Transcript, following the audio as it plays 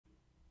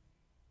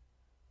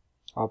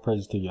All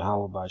praise to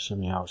Yahweh by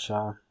Shem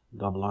Shai.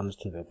 Double honors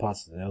to the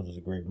apostles and elders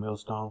of Great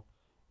Millstone.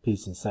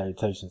 Peace and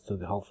salutations to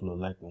the hopeful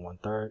elect in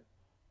 1/3.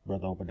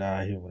 Brother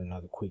Obadiah here with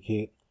another quick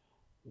hit.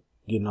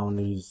 Getting on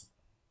these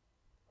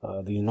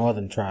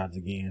northern tribes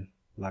again.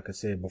 Like I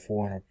said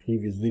before in a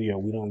previous video,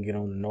 we don't get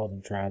on the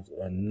northern tribes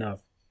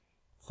enough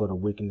for the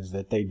wickedness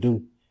that they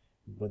do.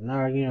 But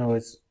now,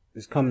 it's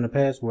coming to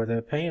pass where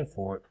they're paying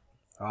for it.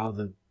 All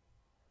the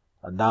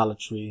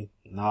idolatry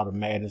and all the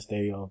madness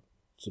they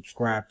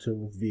subscribe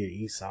to via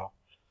Esau.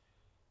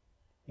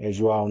 As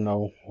you all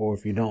know, or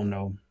if you don't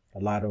know, a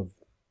lot of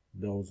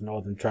those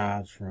northern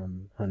tribes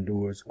from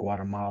Honduras,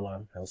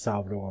 Guatemala, El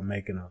Salvador are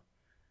making a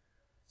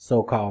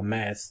so-called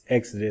mass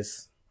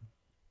exodus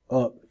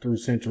up through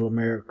Central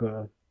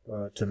America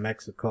to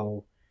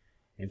Mexico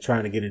and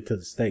trying to get into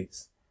the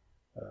States.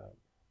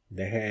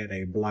 They had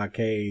a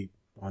blockade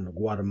on the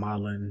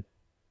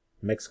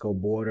Guatemalan-Mexico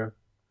border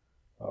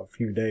a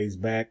few days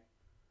back.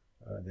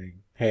 They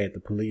had the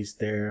police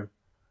there.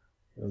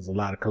 There was a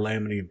lot of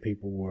calamity and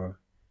people were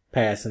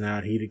passing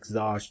out, heat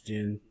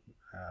exhaustion.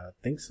 I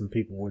think some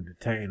people were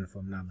detained, if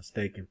I'm not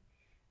mistaken.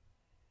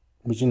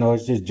 But,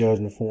 it's just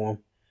judgment for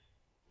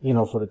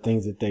them, for the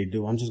things that they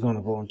do. I'm just going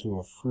to go into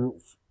a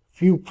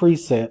few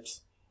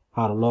precepts,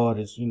 how the Lord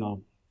is,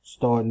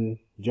 starting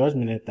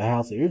judgment at the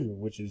house of Israel,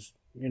 which is,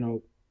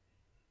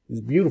 is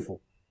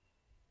beautiful.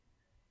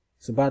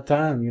 It's about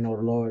time, the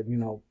Lord,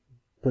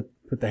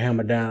 put the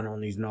hammer down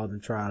on these northern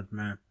tribes,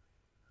 man.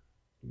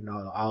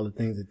 All the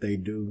things that they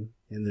do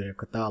in their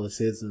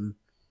Catholicism,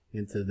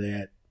 into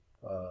that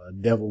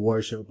devil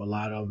worship, a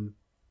lot of them,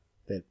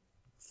 that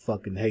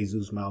fucking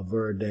Jesus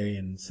Malverde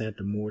and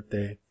Santa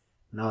Muerte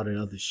and all that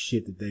other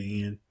shit that they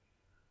in,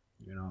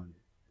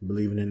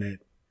 believing in that,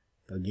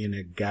 again,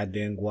 that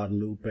goddamn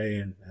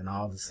Guadalupe and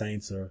all the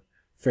saints are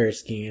fair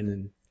skinned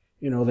and,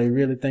 they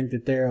really think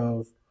that they're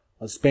of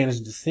Spanish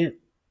descent.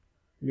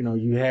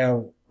 You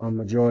have a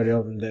majority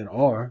of them that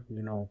are,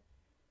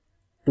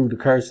 through the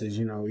curses,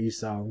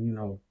 Esau,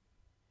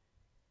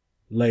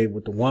 laid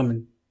with the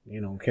woman,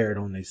 carried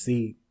on their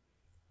seed.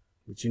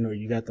 But,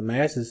 you got the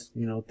masses,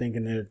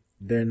 thinking that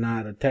they're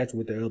not attached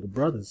with their other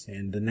brothers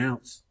and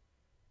denounce,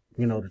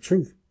 the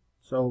truth.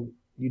 So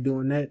you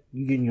doing that,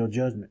 you getting your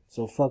judgment.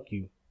 So fuck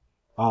you,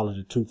 all of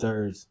the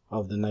 2/3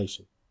 of the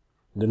nation,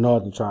 the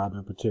northern tribe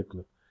in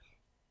particular.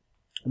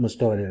 I'm going to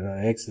start at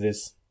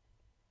Exodus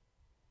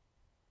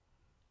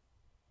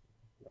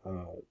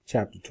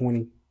chapter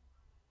 20.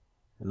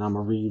 And I'm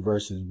going to read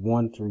verses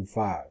 1 through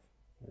 5.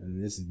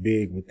 And this is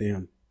big with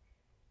them.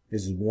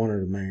 This is one of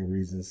the main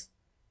reasons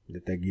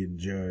that they're getting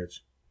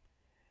judged.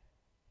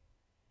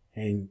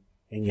 And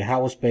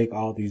Yahweh spake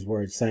all these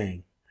words,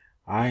 saying,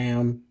 I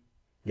am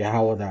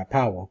Yahweh thy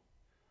power,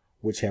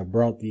 which have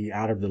brought thee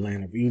out of the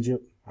land of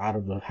Egypt, out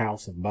of the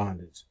house of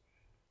bondage.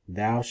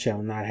 Thou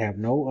shalt not have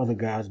no other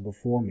gods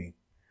before me.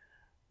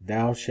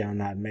 Thou shalt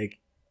not make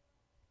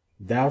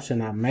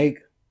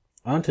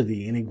unto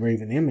thee any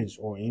graven image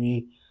or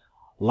any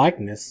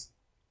likeness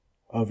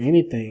of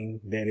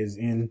anything that is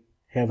in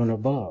heaven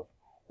above,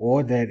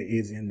 or that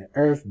is in the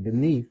earth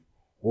beneath,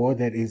 or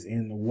that is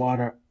in the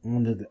water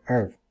under the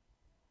earth.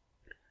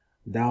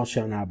 Thou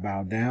shalt not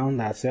bow down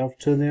thyself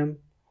to them,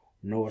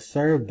 nor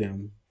serve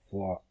them,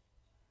 for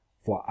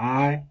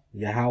I,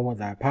 Yahweh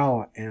thy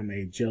power, am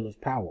a jealous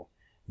power,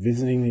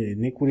 visiting the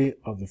iniquity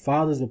of the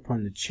fathers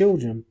upon the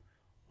children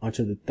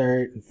unto the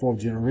 3rd and 4th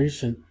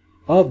generation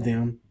of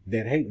them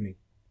that hate me.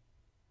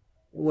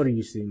 What do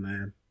you see,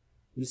 man?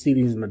 You see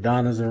these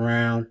Madonnas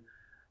around.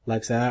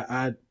 Like I say,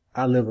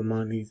 I live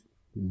among these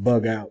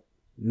bug out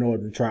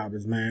northern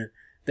tribes, man.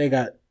 They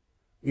got,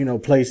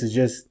 places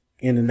just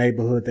in the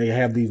neighborhood. They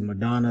have these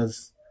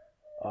Madonnas,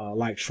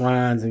 like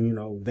shrines, and,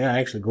 they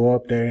actually go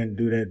up there and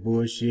do that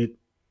bullshit.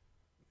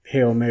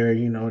 Hail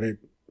Mary, that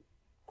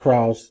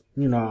cross,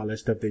 all that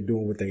stuff they're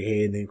doing with their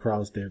head, then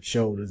cross their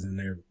shoulders and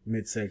their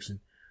midsection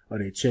of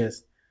their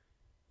chest,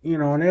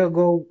 and they'll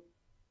go,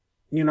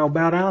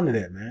 bow down to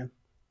that, man.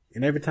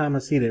 And every time I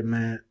see that,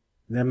 man,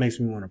 that makes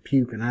me want to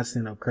puke, and I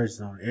send up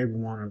curses on every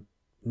one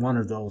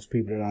of those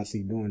people that I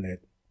see doing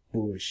that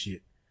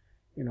bullshit.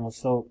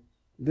 So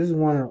this is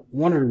one of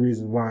the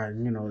reasons why,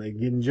 they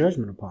getting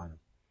judgment upon them.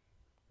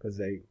 Because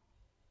they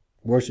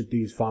worship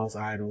these false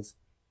idols,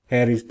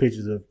 have these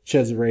pictures of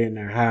Cesare in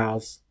their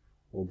house,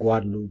 or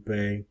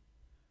Guadalupe.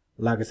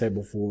 Like I said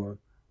before,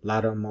 a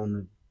lot of them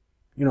on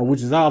the,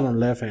 which is all on the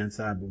left-hand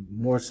side, but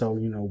more so,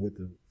 with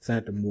the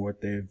Santa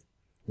Muerte,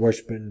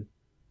 worshiping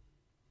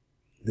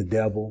the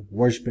devil,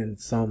 worshiping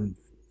some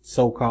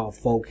so-called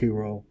folk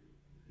hero,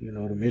 the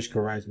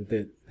Ishkarites with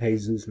that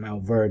Jesus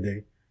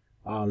Malverde,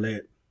 all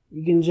that.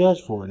 You're getting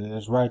judged for it, and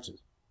that's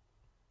righteous.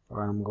 All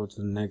right, I'm going to go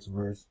to the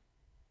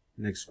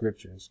next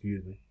scripture,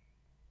 excuse me.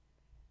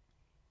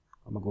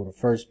 I'm going to go to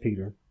 1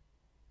 Peter.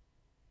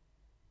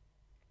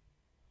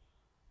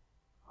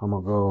 I'm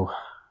going to go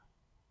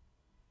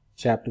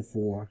chapter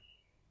 4,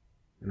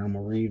 and I'm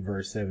going to read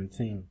verse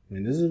 17.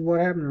 And this is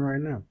what's happening right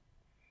now.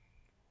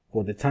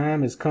 For the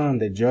time is come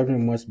that judgment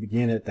must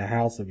begin at the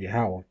house of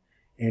Yahweh,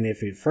 And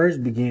if it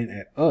first begin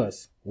at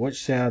us, what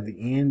shall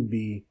the end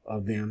be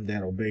of them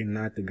that obey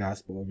not the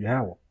gospel of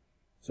Yahweh?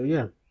 So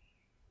yeah,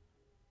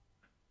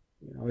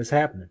 it's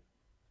happening.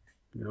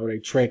 They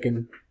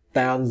trekking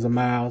thousands of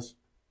miles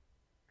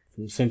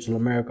from Central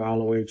America all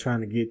the way trying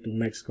to get through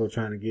Mexico,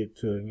 trying to get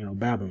to,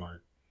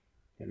 Babylon.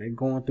 And they're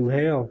going through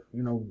hell,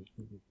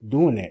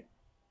 doing that.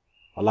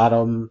 A lot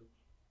of them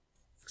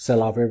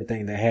sell off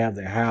everything they have,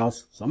 their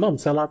house. Some of them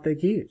sell off their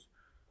kids.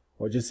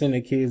 Or just send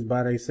their kids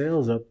by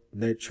themselves up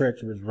that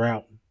treacherous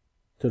route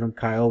to them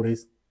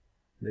coyotes.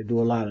 They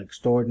do a lot of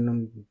extorting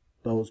them,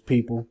 those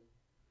people,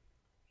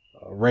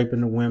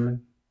 raping the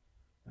women.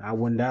 I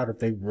wouldn't doubt if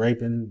they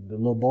raping the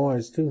little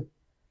boys too.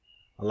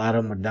 A lot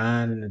of them are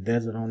dying in the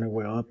desert on their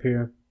way up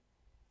here.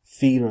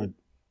 Feet are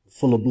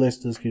full of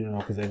blisters,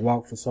 because they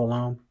walk for so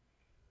long.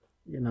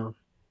 And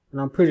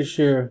I'm pretty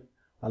sure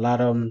a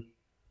lot of them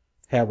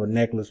have a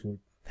necklace with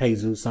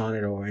Jesus on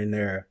it, or in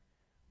their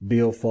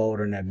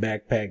billfold or in that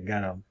backpack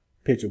got a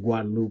picture of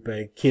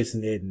Guadalupe,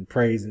 kissing it and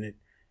praising it,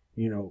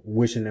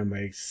 wishing them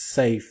a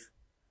safe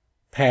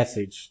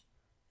passage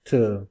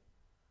to,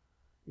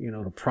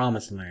 the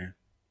promised land.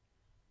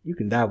 You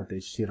can die with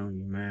this shit on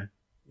you, man.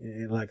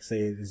 And like I say,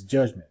 it's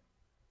judgment.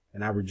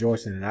 And I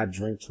rejoice in it. I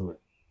drink to it.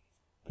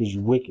 Because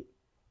you're wicked.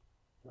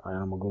 All right,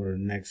 I'm going to go to the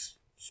next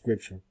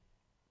scripture.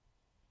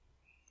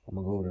 I'm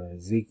going to go to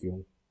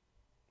Ezekiel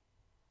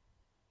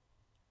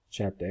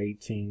chapter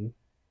 18.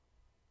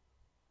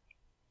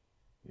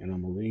 And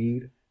I'm going to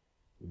read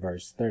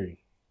verse 30.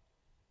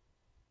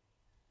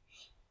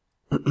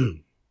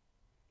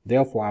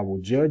 Therefore I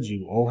will judge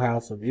you, O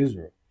house of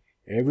Israel,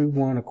 every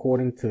one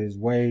according to his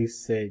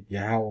ways, said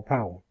Yahweh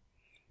power.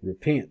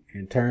 Repent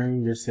and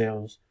turn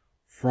yourselves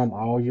from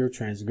all your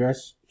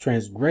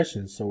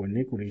transgressions, so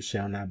iniquity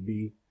shall not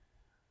be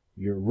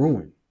your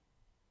ruin.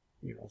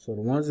 So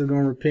the ones that are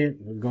going to repent,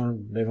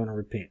 they're going to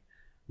repent.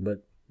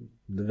 But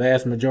the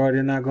vast majority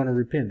are not going to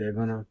repent. They're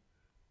going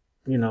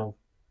to,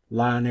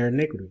 lie in their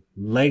iniquity,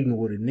 laden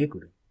with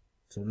iniquity.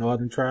 So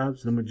northern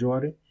tribes, the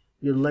majority,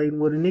 you're laden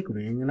with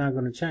iniquity and you're not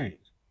going to change.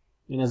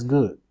 And that's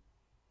good.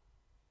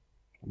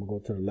 I'm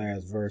going to go to the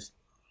last verse.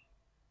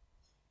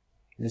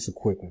 It's a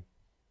quick one.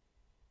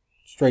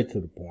 Straight to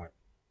the point.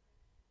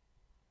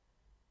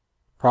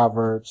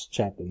 Proverbs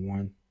chapter 1. I'm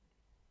going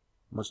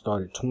to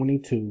start at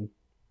 22.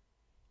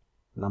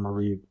 And I'm going to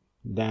read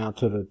down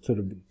to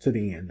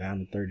the end, down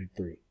to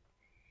 33.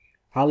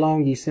 How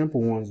long, ye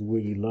simple ones, will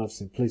ye love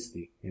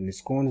simplicity? And the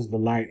scorners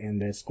delight in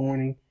their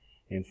scorning,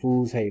 and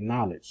fools hate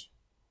knowledge.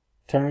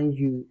 Turn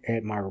you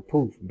at my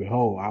reproof.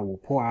 Behold, I will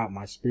pour out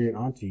my spirit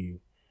unto you.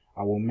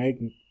 I will make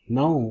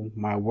known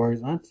my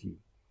words unto you.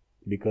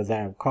 Because I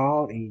have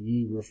called, and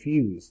ye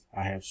refused.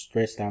 I have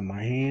stretched out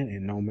my hand,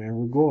 and no man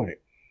regarded.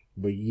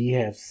 But ye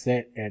have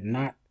set at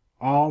naught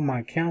all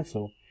my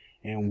counsel,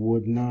 and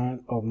would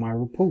none of my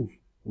reproof.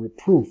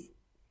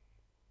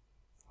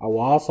 I will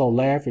also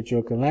laugh at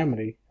your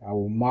calamity. I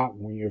will mock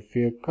when your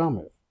fear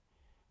cometh.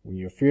 When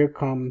your fear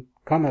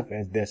cometh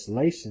as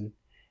desolation,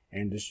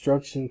 and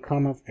destruction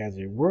cometh as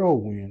a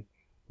whirlwind,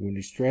 when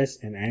distress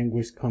and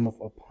anguish cometh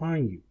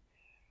upon you.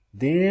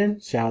 Then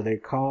shall they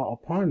call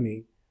upon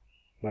me,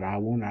 but I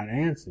will not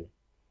answer.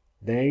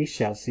 They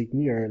shall seek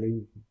me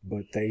early,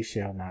 but they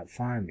shall not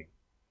find me.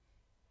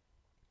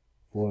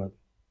 For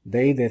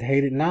they that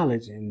hated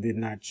knowledge and did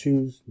not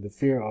choose the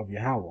fear of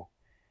Yahweh,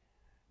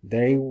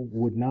 they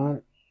would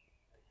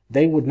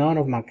none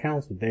of my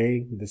counsel.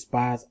 They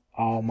despise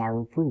all my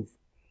reproof.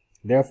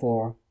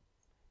 Therefore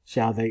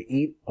shall they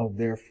eat of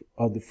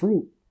the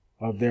fruit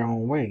of their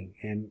own way,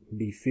 and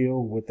be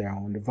filled with their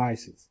own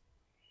devices.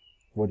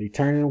 For the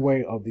turning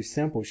away of the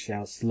simple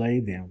shall slay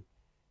them,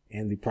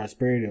 and the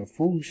prosperity of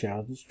fools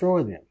shall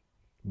destroy them.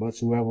 But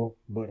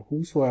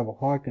whosoever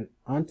hearken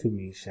unto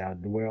me shall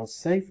dwell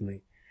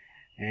safely,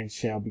 and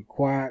shall be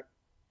quiet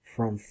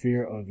from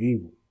fear of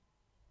evil.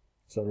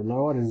 So the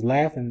Lord is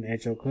laughing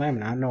at your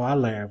calamity. I know I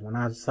laughed when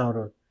I saw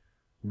the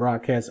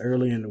broadcast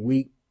early in the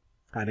week,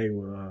 how they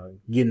were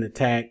getting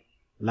attacked.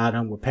 A lot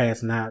of them were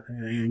passing out,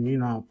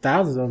 and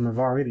thousands of them have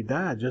already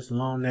died just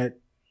along that,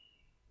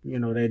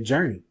 that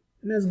journey.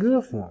 And that's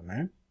good for them,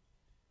 man,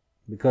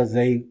 because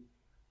they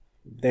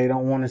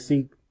don't want to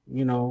seek,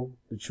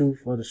 the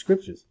truth of the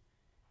scriptures,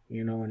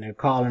 and they're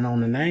calling on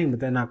the name, but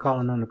they're not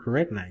calling on the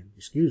correct name.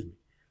 Excuse me.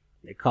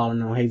 They're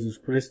calling on Jesus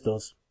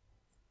Christos,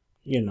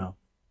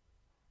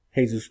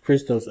 Jesus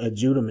Christos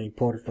adjudicate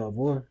por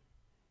favor.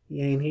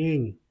 He ain't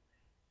hearing you.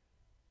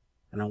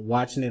 And I'm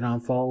watching it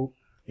unfold.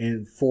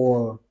 And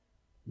for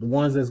the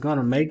ones that's going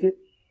to make it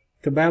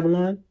to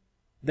Babylon,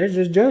 there's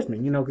just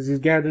judgment, because he's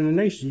gathering the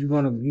nations. You're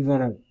going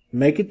to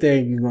make it there.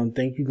 You're going to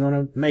think you're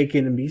going to make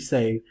it and be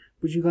saved,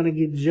 but you're going to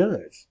get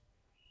judged,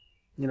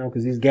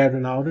 because he's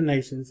gathering all the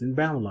nations in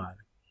Babylon.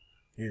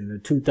 And the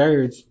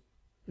 2/3,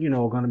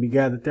 are going to be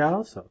gathered there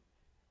also.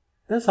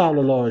 That's all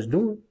the Lord is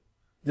doing.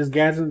 Just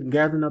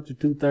gathering up to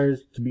 2/3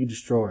 to be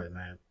destroyed,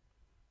 man,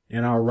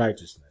 in our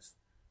righteousness.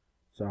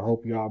 So I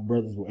hope y'all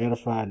brothers were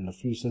edified, and the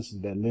few sisters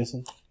that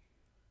listen.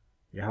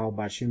 Yahweh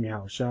Ba'Shem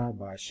Yahushua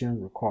Ba'Shem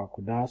Rakar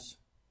Kudas.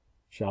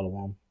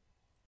 Shalom.